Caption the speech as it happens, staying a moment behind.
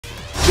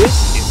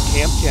This is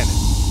Kamp Kenan.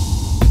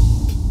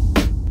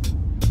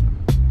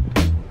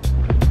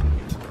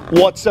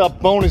 What's up?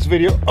 Bonus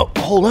video. Oh,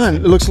 hold on.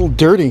 It looks a little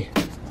dirty.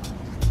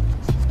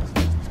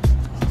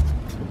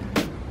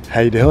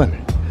 How you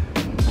doing?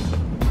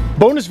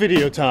 Bonus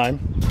video time.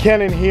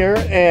 Kenan here,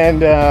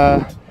 and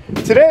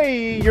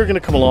today you're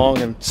gonna come along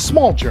and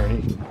small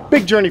journey.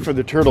 Big journey for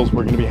the turtles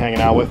we're gonna be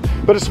hanging out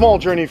with, but a small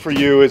journey for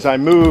you as I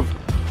move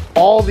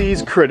all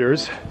these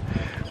critters.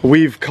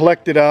 We've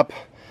collected up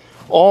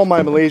all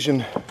my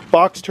Malaysian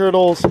box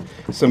turtles,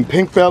 some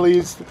pink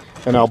bellies,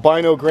 an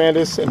albino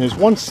Grandis, and there's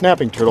one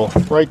snapping turtle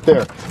right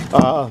there.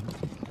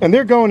 And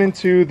they're going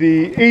into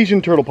the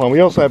Asian turtle pond. We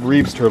also have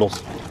Reeves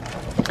turtles.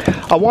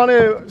 I want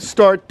to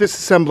start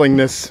disassembling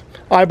this.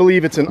 I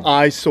believe it's an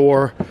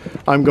eyesore.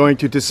 I'm going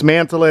to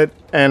dismantle it,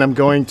 and I'm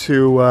going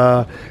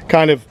to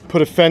kind of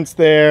put a fence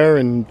there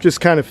and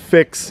just kind of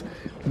fix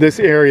this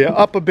area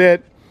up a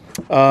bit.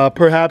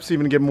 Perhaps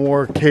even get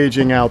more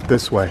caging out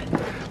this way.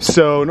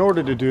 So in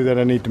order to do that,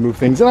 I need to move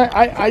things.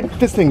 And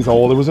this thing's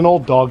old. It was an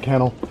old dog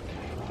kennel,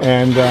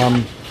 and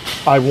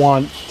I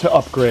want to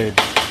upgrade.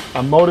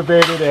 I'm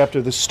motivated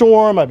after the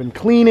storm. I've been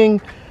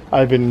cleaning.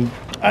 I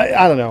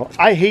don't know.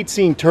 I hate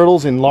seeing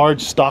turtles in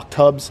large stock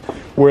tubs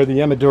where the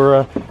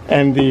Amadura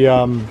and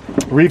the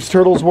Reeves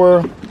turtles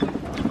were.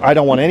 I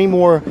don't want any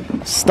more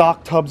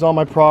stock tubs on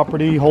my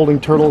property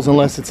holding turtles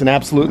unless it's an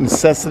absolute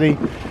necessity.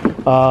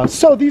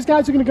 So these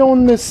guys are going to go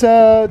in this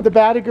the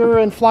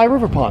Batagur and Fly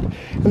River pond,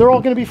 and they're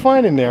all going to be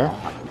fine in there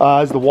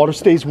as the water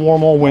stays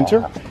warm all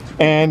winter.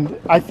 And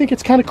I think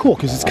it's kind of cool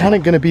because it's kind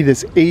of going to be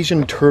this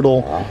Asian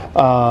turtle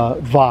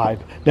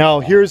vibe. Now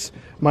here's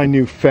my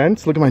new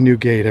fence. Look at my new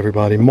gate,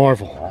 everybody.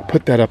 Marvel. I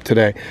put that up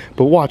today.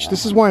 But watch,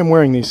 this is why I'm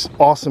wearing these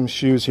awesome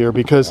shoes here,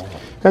 because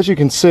as you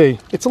can see,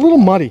 it's a little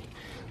muddy.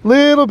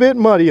 Little bit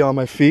muddy on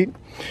my feet.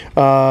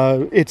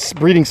 It's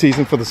breeding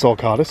season for the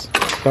sulcatus.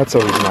 That's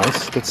always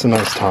nice. It's a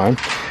nice time.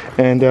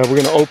 And we're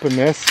going to open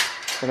this,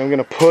 and I'm going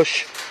to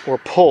push, or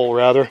pull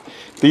rather,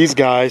 these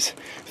guys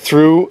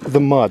through the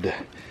mud.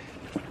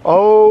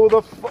 Oh,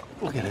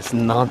 look at this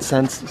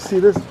nonsense. You see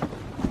this?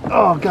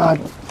 Oh,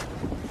 God.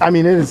 I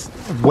mean, it is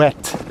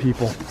wet,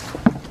 people.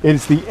 It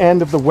is the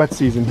end of the wet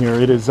season here.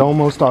 It is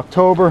almost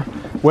October.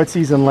 Wet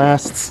season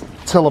lasts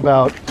till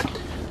about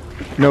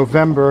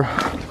November.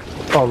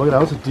 Oh, look, that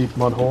was a deep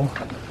mud hole.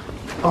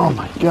 Oh,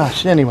 my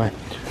gosh. Anyway,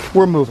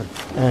 we're moving.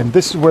 And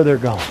this is where they're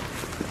going.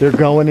 They're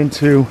going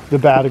into the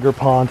Batagur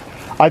pond.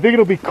 I think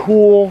it'll be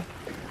cool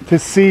to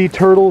see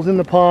turtles in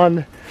the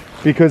pond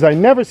because I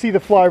never see the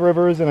Fly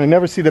Rivers and I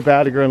never see the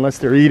Batagur unless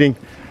they're eating.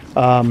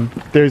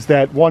 There's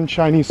that one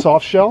Chinese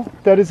soft shell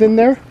that is in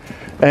there,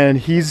 and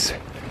he's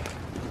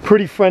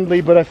pretty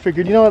friendly, but I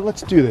figured, you know what,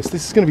 let's do this.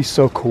 This is going to be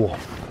so cool.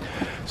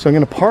 So I'm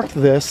going to park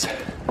this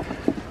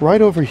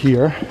right over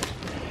here.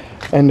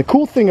 And the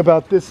cool thing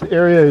about this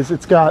area is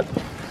it's got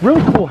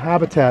really cool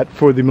habitat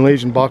for the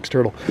Malaysian box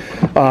turtle.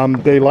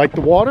 They like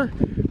the water,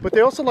 but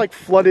they also like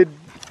flooded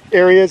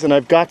areas, and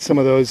I've got some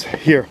of those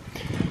here.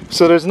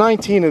 So there's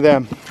 19 of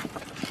them.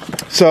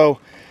 So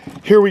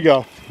here we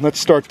go. Let's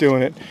start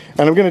doing it.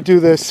 And I'm going to do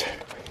this,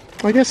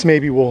 I guess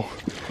maybe we'll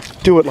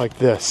do it like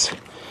this.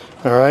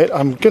 All right,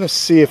 I'm going to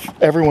see if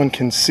everyone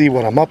can see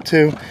what I'm up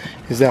to.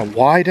 Is that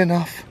wide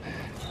enough?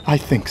 I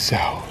think so.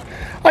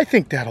 I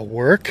think that'll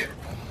work.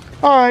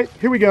 All right,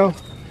 here we go.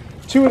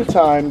 2 at a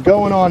time,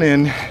 going on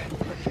in.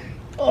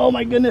 Oh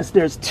my goodness,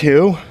 there's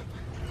 2.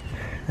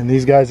 And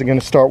these guys are going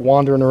to start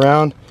wandering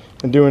around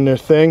and doing their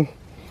thing.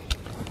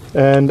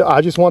 And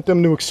I just want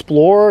them to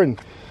explore and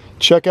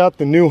check out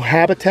the new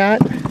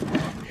habitat.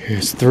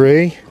 Here's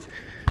 3.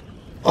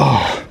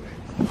 Oh.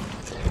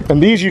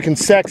 And these you can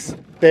sex.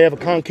 They have a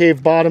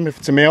concave bottom. If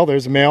it's a male,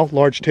 there's a male.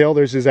 Large tail,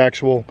 there's his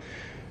actual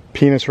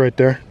penis right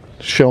there,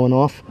 showing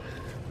off.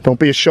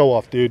 Don't be a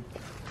show-off, dude.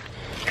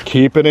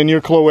 Keep it in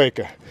your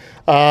cloaca.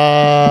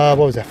 What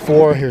was that,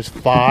 4? Here's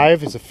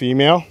 5 is a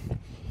female.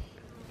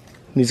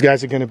 These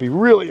guys are going to be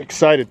really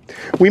excited.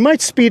 We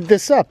might speed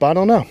this up. I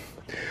don't know.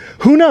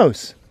 Who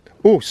knows?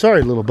 Oh,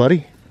 sorry, little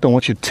buddy. Don't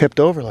want you tipped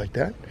over like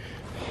that.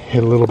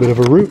 Hit a little bit of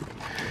a root.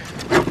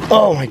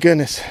 Oh, my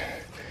goodness.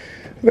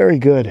 Very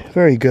good.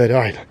 Very good. All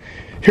right.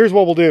 Here's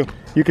what we'll do.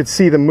 You can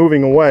see them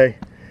moving away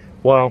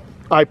while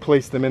I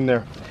place them in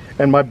there.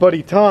 And my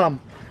buddy Tom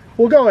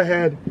will go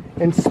ahead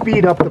and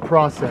speed up the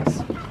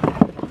process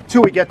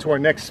till we get to our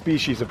next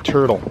species of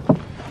turtle.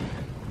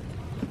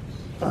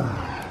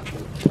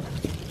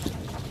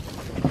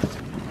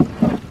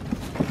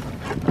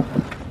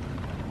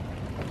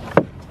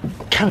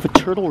 Kind of a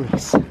turtle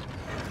race.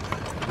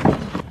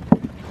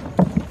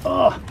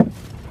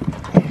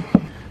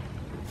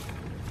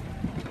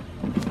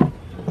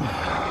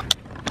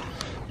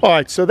 All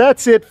right, so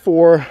that's it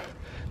for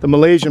the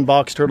Malaysian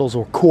box turtles,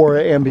 or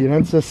Cuora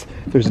Amboinensis.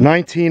 There's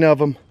 19 of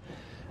them.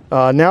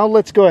 Now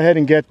let's go ahead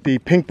and get the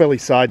pink belly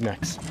side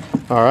necks.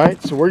 All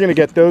right, so we're gonna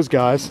get those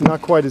guys,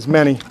 not quite as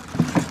many.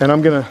 And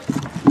I'm gonna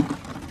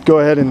go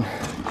ahead and,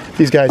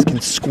 these guys can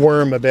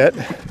squirm a bit.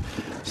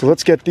 So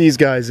let's get these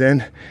guys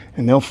in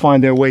and they'll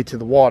find their way to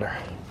the water.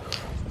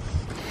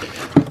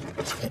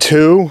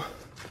 2,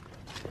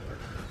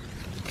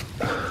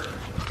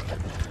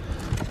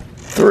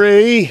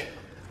 3,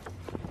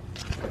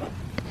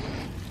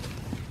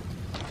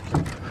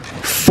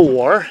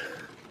 4,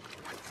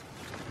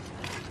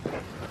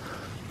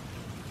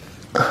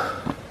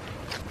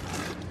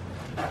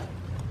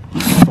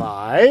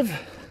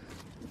 5,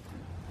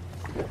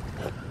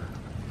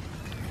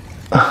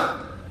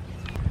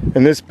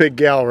 and this big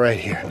gal right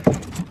here.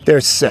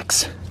 There's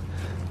 6.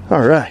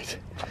 All right.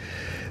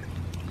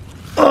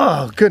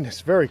 Oh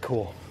goodness, very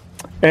cool.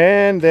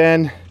 And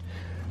then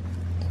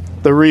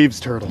the Reeves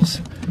turtles.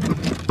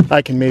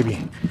 I can maybe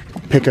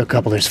pick a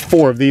couple. There's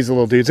 4 of these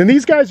little dudes. And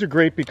these guys are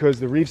great because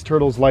the Reeves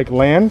turtles like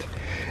land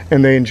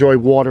and they enjoy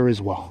water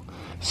as well.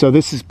 So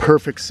this is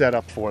perfect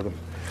setup for them.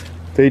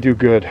 They do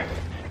good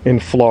in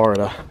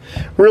Florida.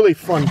 Really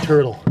fun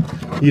turtle.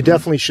 You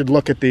definitely should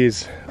look at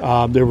these.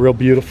 They're real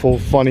beautiful,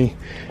 funny,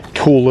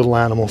 cool little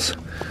animals.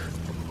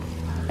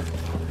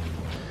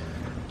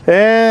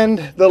 And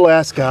the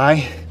last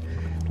guy,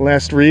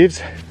 last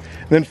Reeves.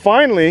 And then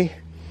finally,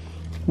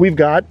 we've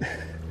got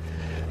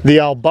the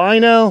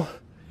Albino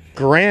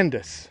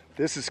Grandis.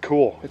 This is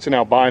cool. It's an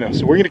albino.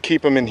 So we're gonna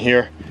keep them in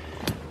here.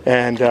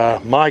 And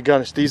my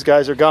goodness, these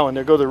guys are going.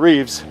 There go the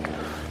Reeves.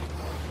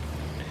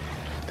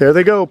 There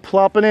they go,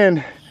 plopping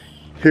in.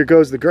 Here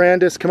goes the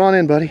Grandis. Come on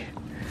in, buddy.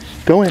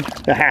 Go in.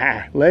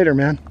 Later,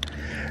 man.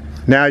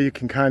 Now you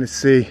can kind of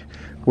see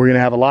we're gonna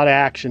have a lot of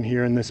action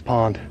here in this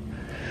pond.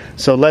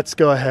 So let's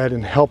go ahead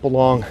and help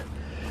along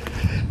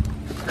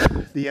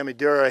the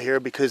Amidura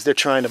here because they're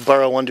trying to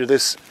burrow under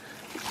this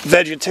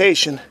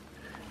vegetation.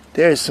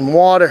 There's some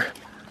water.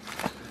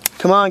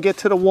 Come on, get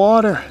to the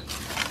water.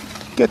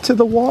 Get to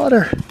the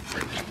water.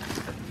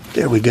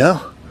 There we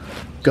go.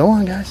 Go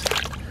on, guys.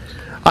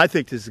 I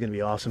think this is gonna be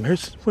awesome.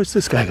 Where's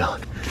this guy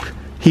going?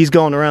 He's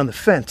going around the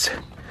fence.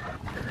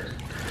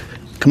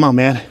 Come on,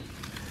 man.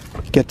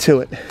 Get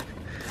to it.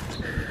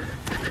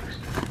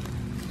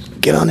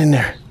 Get on in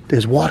there.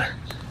 There's water.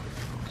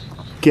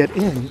 Get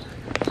in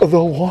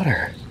the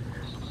water.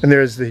 And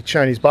there's the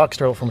Chinese box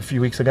turtle from a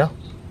few weeks ago.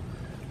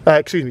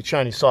 Excuse me,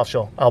 Chinese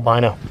softshell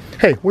albino.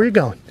 Hey, where are you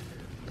going?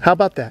 How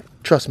about that?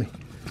 Trust me.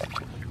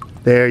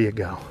 There you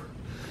go.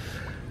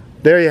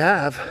 There you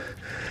have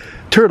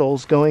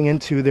turtles going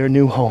into their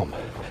new home.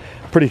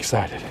 Pretty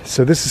excited.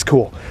 So this is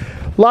cool.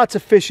 Lots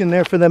of fish in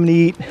there for them to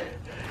eat.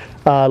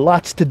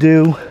 Lots to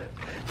do.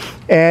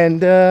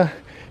 And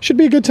should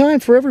be a good time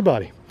for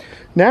everybody.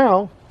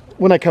 Now,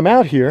 when I come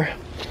out here,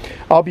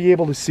 I'll be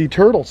able to see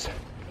turtles,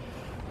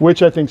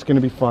 which I think is going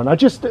to be fun. I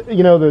just,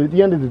 you know,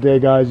 the end of the day,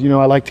 guys, you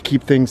know, I like to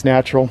keep things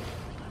natural.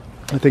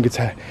 I think it's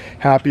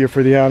happier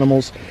for the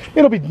animals.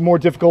 It'll be more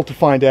difficult to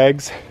find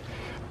eggs,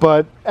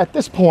 but at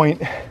this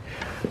point,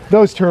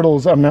 those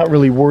turtles I'm not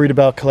really worried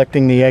about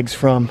collecting the eggs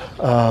from.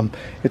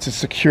 It's a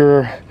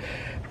secure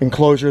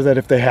enclosure that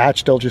if they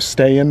hatch, they'll just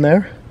stay in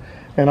there,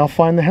 and I'll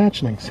find the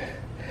hatchlings.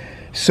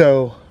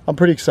 So I'm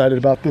pretty excited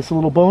about this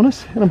little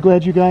bonus, and I'm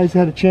glad you guys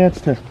had a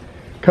chance to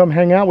come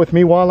hang out with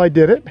me while I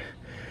did it.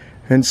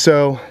 And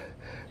so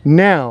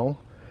now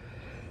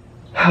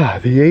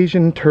the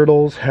Asian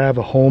turtles have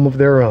a home of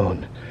their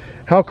own.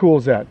 How cool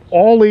is that?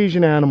 All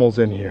Asian animals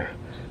in here.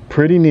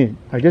 Pretty neat.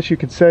 I guess you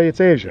could say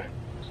it's Asia.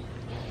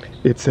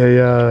 It's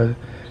a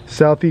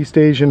Southeast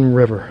Asian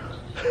river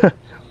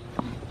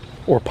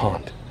or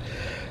pond.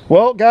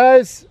 Well,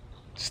 guys,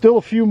 still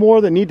a few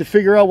more that need to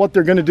figure out what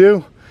they're going to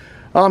do.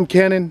 I'm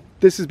Kenan.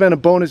 This has been a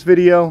bonus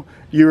video.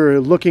 You're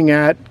looking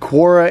at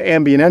Cuora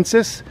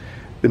amboinensis,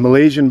 the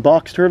Malaysian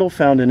box turtle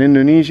found in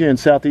Indonesia and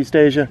Southeast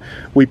Asia.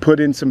 We put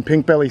in some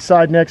pink belly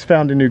side necks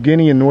found in New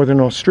Guinea and Northern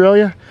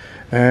Australia,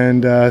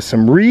 and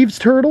some Reeves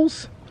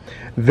turtles.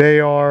 They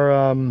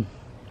are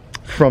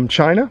from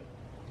China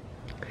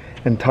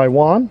and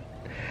Taiwan.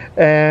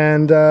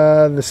 And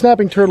the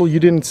snapping turtle you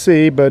didn't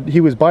see, but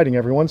he was biting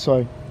everyone, so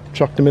I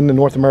chucked him in the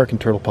North American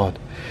turtle pond.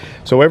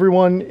 So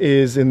everyone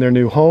is in their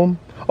new home.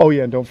 Oh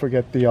yeah, and don't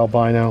forget the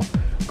albino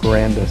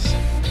Grandis.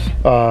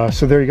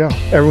 So there you go.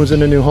 Everyone's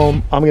in a new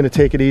home. I'm going to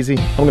take it easy.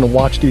 I'm going to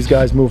watch these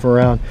guys move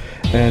around,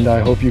 and I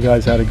hope you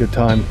guys had a good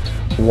time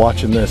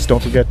watching this.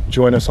 Don't forget to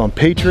join us on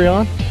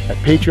Patreon at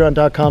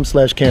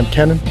patreon.com/Kamp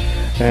Kenan.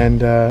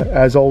 And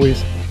as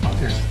always, oh,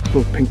 there's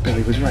little pink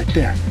belly was right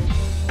there,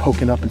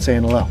 poking up and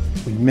saying hello.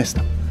 We missed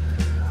him.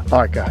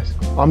 All right, guys,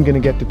 I'm going to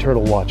get to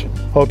turtle watching.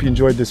 Hope you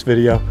enjoyed this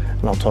video,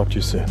 and I'll talk to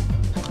you soon.